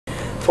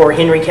for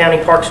Henry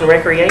County Parks and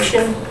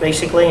Recreation.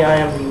 Basically, I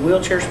am the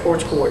wheelchair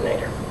sports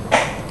coordinator.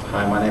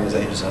 Hi, my name is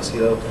Angel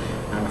Salcido.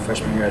 I'm a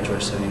freshman here at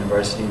Georgia State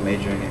University,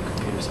 majoring in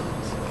computer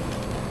science.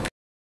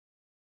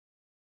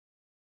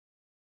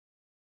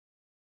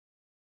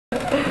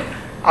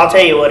 I'll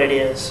tell you what it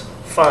is,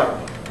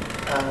 fun.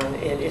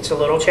 It's a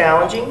little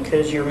challenging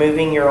because you're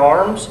moving your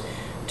arms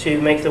to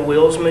make the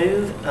wheels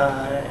move,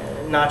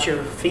 not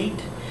your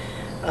feet.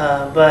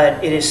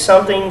 But it is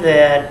something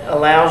that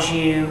allows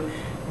you,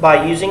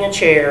 by using a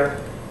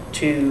chair,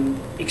 to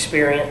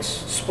experience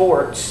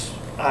sports,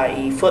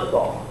 i.e.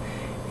 football.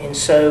 And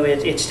so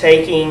it's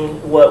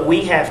taking what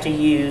we have to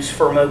use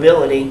for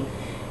mobility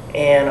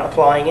and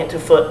applying it to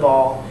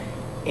football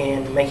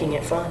and making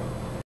it fun.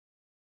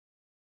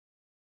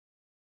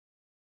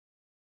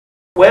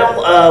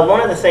 Well,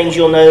 one of the things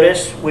you'll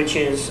notice, which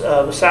is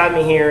beside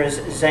me here,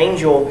 is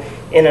Angel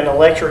in an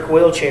electric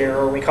wheelchair,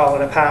 or we call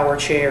it a power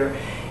chair.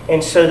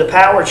 And so the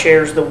power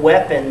chair is the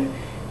weapon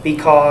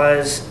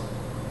because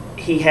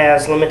he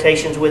has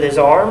limitations with his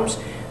arms.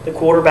 The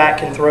quarterback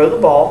can throw the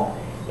ball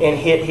and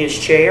hit his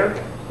chair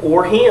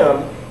or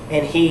him,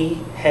 and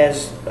he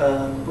has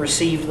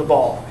received the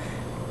ball.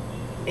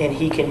 And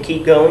he can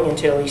keep going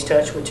until he's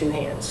touched with two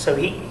hands. So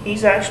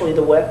he's actually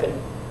the weapon.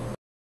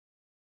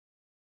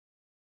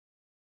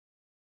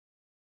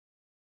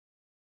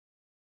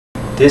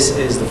 This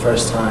is the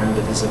first time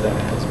that this event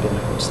has been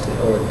hosted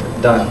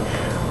or done.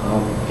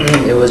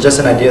 It was just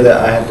an idea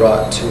that I had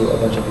brought to a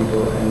bunch of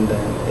people, and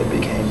then it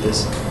became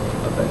this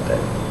event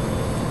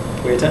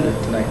that we attended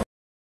tonight.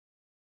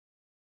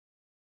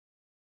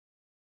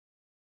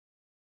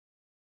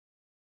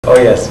 Oh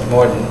yes,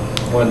 more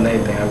than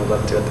anything, I would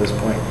love to at this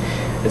point.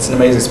 It's an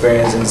amazing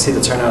experience, and to see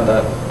the turnout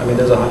that, I mean,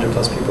 there's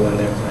 100+ people in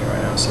there playing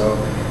right now, so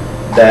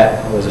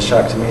that was a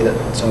shock to me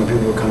that so many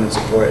people would come and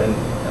support, and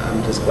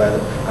I'm just glad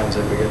that I was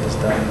able to get this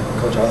done.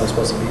 Coach Holland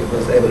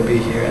was able to be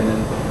here, and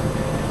then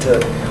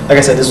like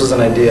I said, this was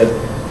an idea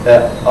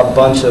that a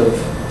bunch of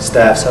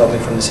staffs helped me,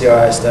 from the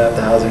CRI staff,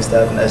 the housing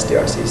staff, and the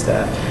SDRC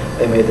staff.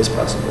 They made this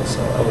possible, so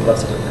I would love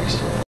to do it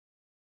next year.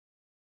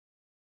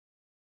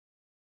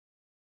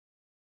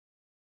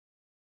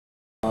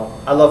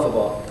 I love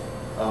football.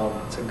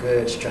 It's a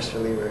good stress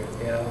reliever.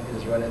 You know, you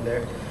just run in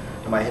there.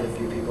 I might hit a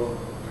few people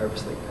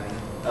purposely, kind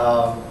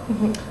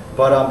of.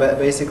 But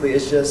basically,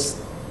 it's just,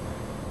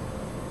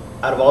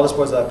 out of all the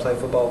sports that I played,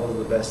 football was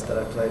the best that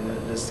I played, and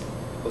it just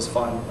was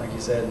fun. Like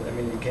you said, I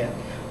mean, you can't.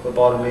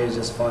 Football to me is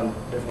just fun,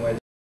 different way.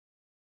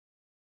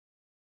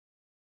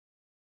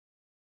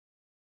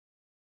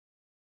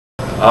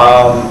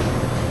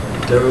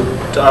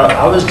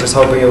 I was just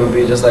hoping it would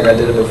be just like I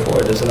did it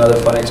before, just another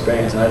fun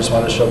experience, and I just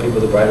wanted to show people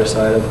the brighter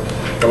side of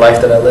the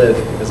life that I live,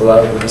 because a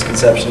lot of the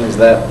misconception is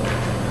that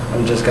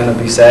I'm just going to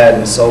be sad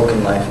and sulk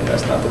in life, and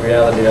that's not the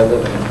reality I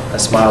live in. I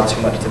smile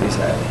too much to be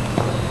sad.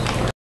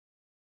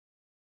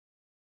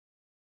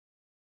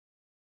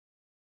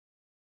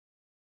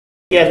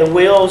 Yeah, the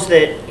wheels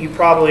that you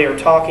probably are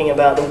talking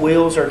about, the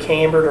wheels are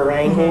cambered or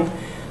angled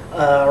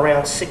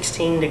around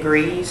 16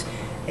 degrees,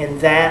 and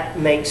that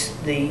makes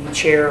the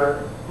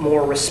chair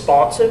more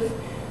responsive.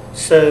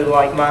 So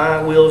like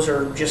my wheels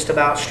are just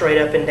about straight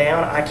up and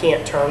down. I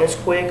can't turn as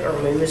quick or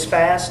move as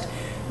fast,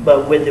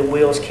 but with the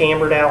wheels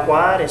cambered out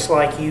wide, it's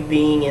like you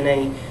being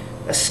in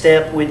a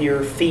step with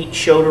your feet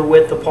shoulder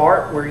width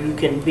apart, where you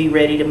can be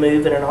ready to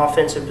move in an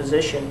offensive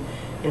position.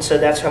 And so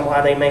that's why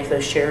they make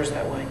those chairs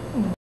that way.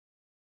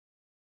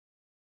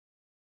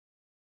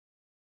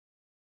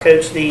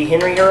 Coach the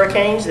Henry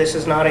Hurricanes. This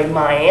is not a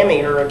Miami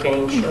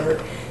Hurricanes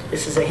shirt.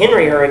 This is a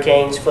Henry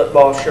Hurricanes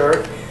football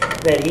shirt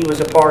that he was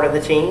a part of the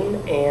team,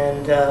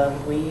 and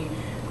we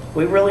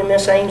really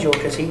miss Angel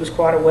because he was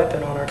quite a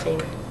weapon on our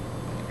team.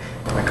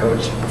 My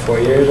coach for 4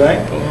 years, right?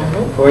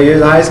 Mm-hmm. 4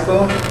 years of high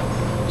school,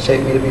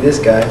 shaped me to be this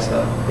guy,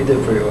 so he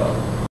did pretty well.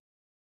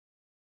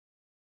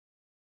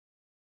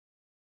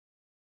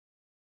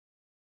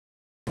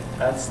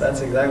 That's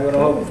exactly what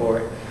I'm hoping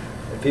for.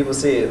 If people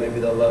see it,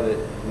 maybe they'll love it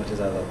as much as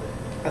I love it.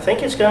 I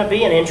think it's going to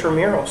be an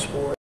intramural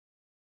sport.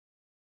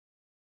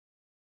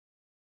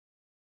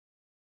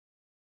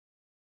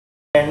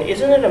 And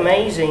isn't it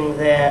amazing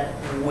that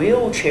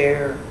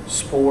wheelchair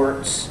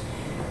sports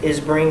is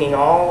bringing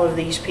all of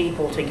these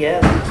people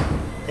together,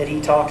 that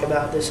he talked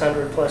about, this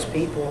 100+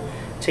 people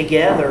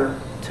together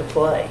to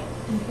play.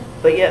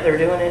 But yet they're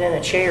doing it in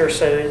a chair,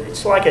 so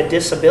it's like a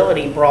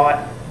disability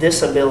brought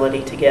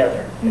disability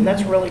together, and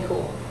that's really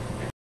cool.